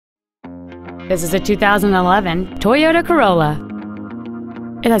This is a 2011 Toyota Corolla.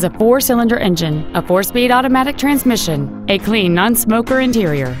 It has a 4-cylinder engine, a 4-speed automatic transmission, a clean non-smoker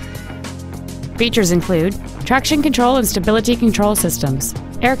interior. Features include traction control and stability control systems,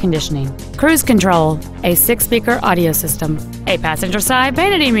 air conditioning, cruise control, a 6-speaker audio system, a passenger side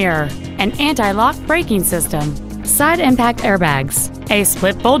vanity mirror, an anti-lock braking system, side impact airbags, a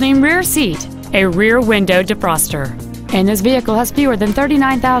split folding rear seat, a rear window defroster, and this vehicle has fewer than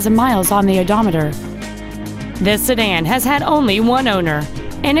 39,000 miles on the odometer. This sedan has had only one owner,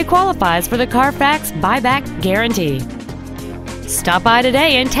 and it qualifies for the Carfax buyback guarantee. Stop by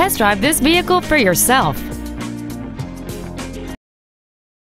today and test drive this vehicle for yourself.